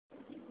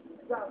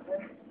Zdá se,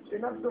 že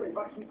navzdory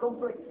vaší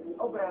komplexní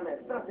obranné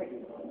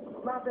strategii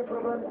máte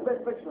problém s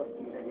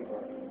bezpečností,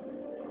 ředitele.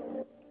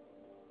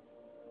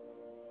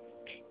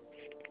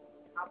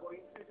 A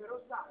bojím se, že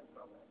rozsáhlý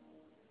problém.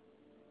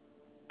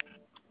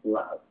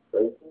 Last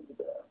person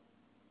there.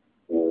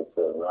 You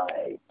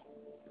survive.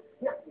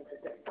 Jak si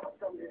přece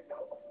tam je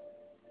stalo?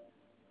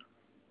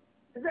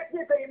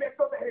 Řekněte jim, jak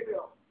to tehdy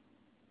bylo.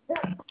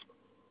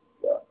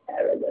 Your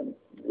arrogant,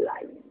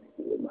 lying,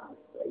 you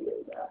master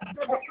Yoda.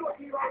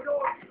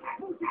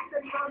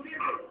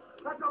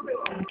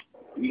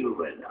 You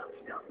will not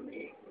stop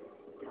me.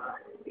 Your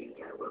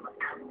leader will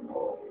become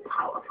more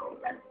powerful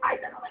than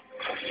either of us.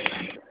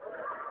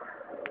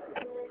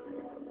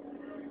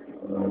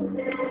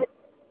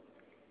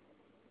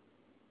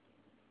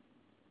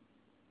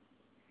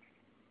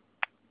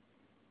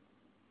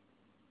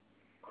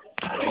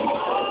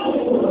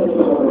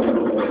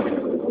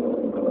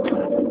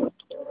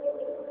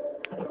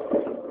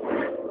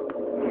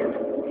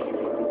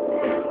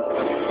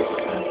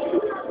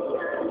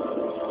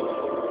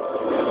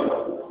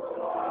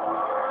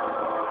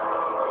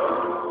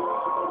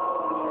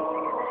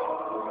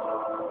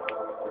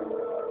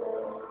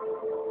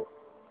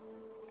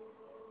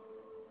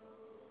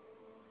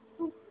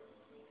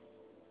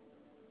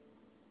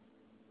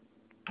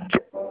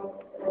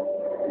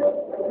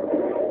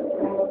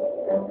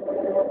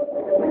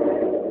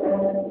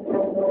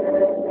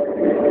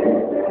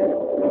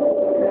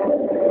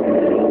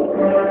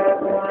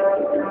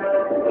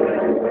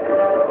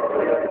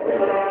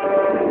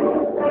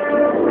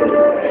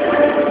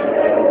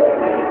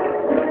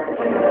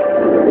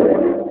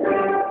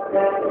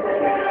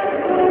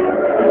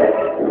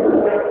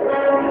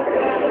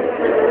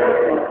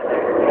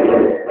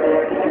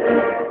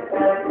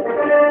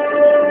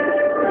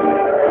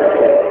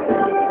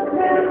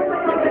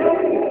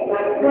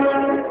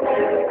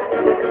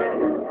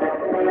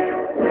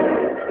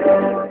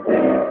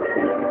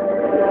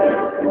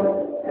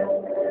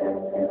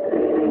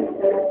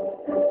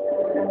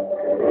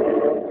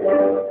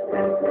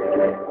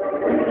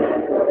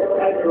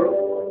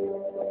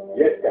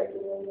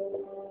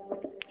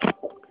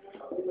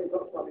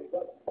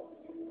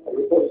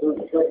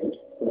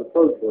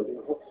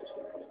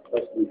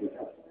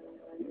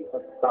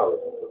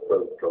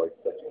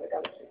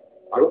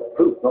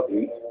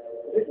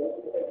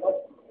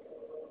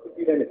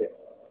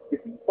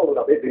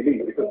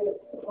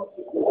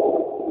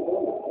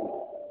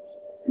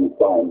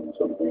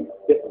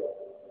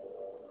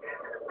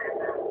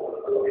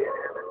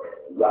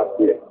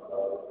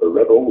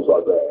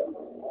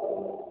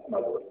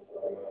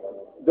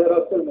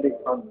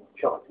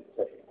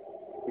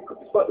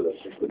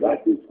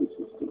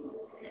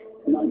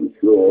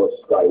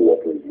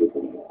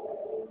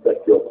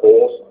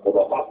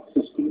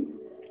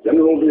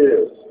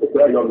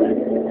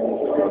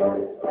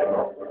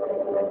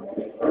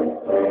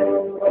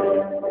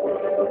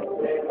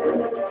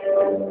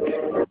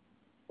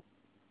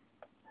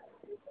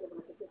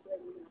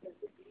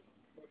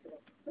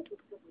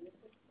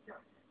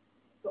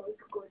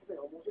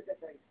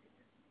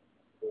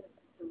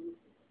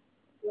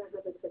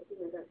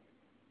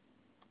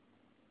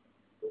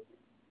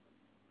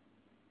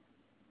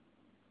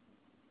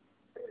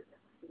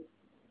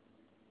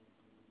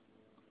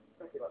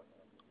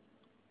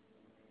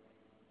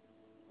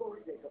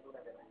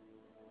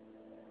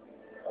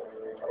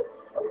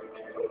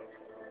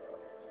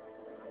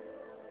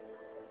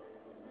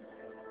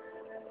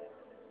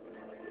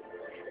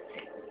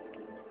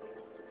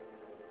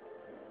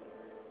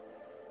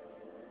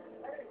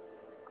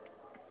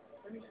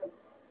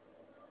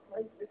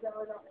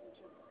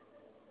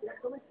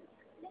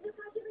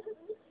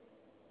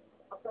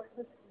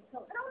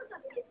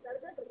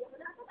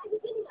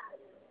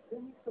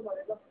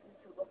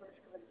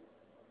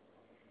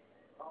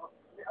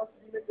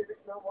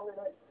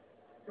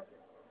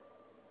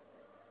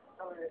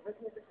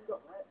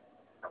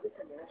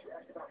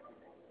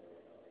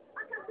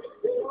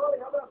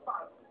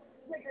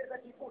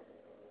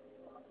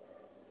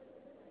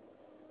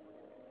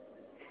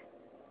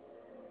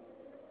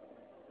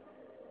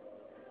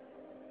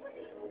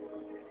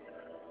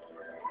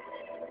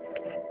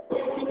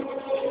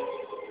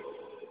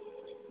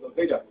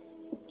 Vader,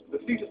 the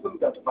fleet has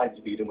moved out to fight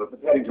speed and we're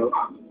preparing to...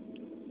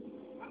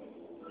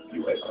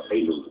 You have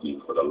failed me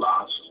for the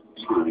last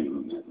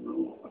time,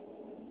 Admiral.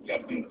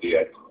 Captain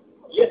Fiat.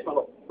 Yes, my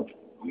lord.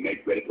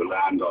 Make ready to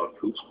land our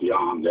troops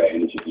beyond their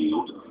energy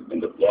field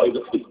and deploy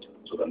the fleet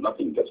so that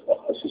nothing gets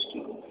off the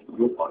system.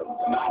 You are in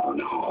command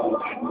now,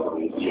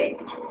 Admiral Fiat.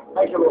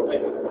 Thank you, Lord.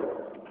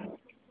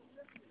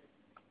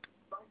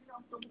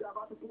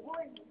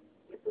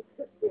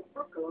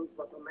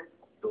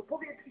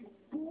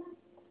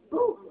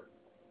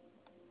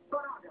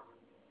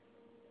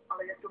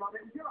 Ale jak to máme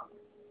udělat?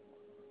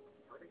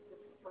 Ale se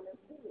panem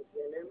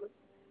Filipenem,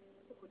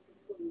 pokud si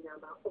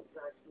vzpomínám, má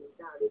obzvláštní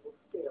zálibu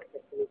v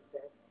pyrotechnice.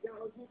 Já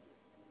hodně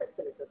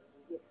specializací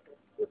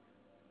věcnosti.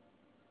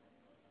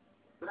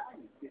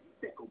 Právě,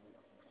 kteří komu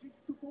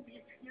přístupu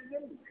věčně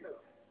nemůže.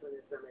 To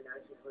neznamená,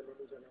 že ho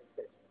nemůžeme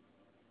zdržet.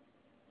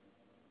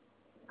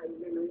 A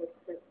jmenuje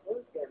se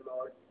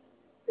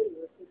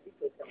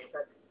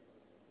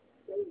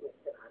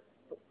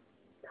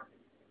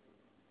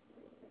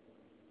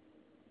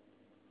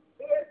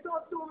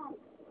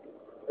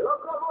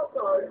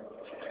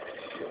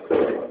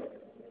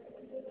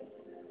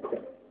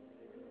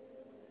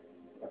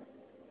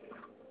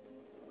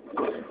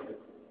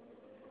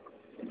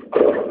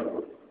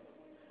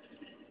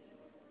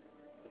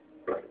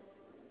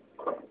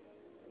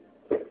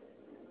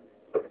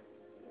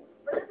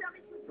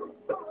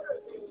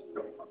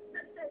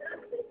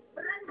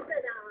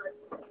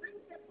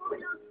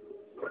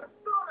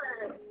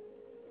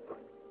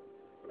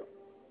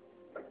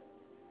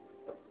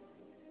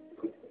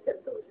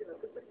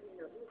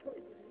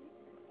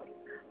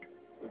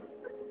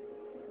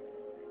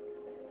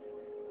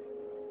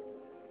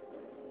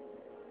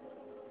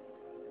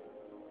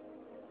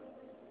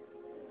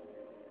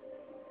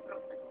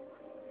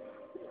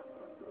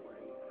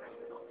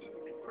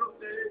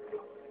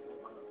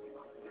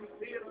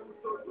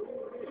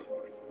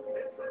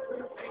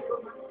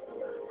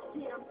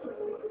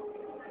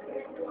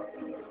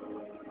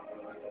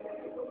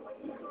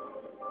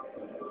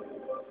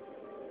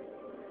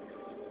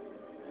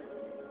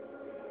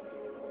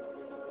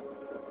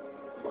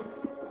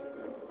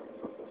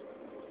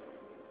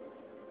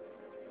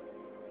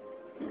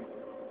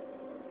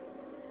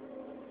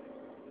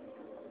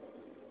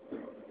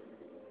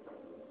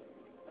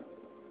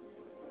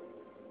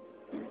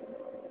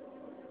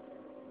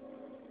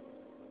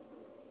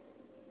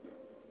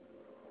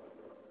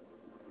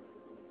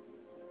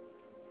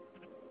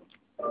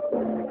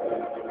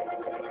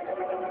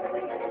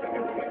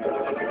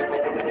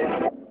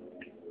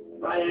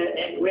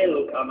It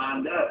will,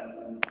 Commander.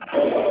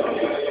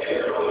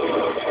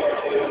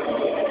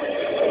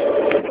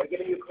 We're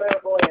giving you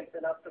clairvoyance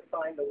enough to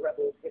find the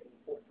rebels' hidden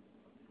force.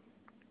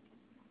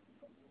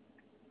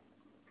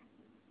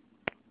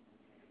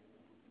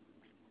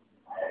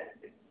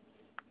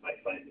 I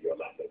find your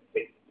lack of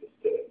faith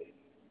disturbing.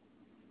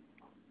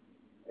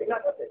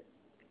 Exactly.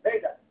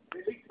 Vader,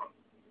 release me.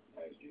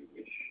 As you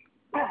wish.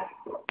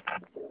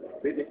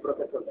 Vyjdi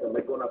profesorce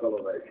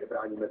McGonagallové, že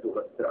bráníme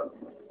tuhle stranu.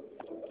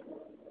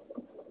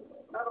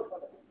 Ano,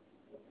 pane.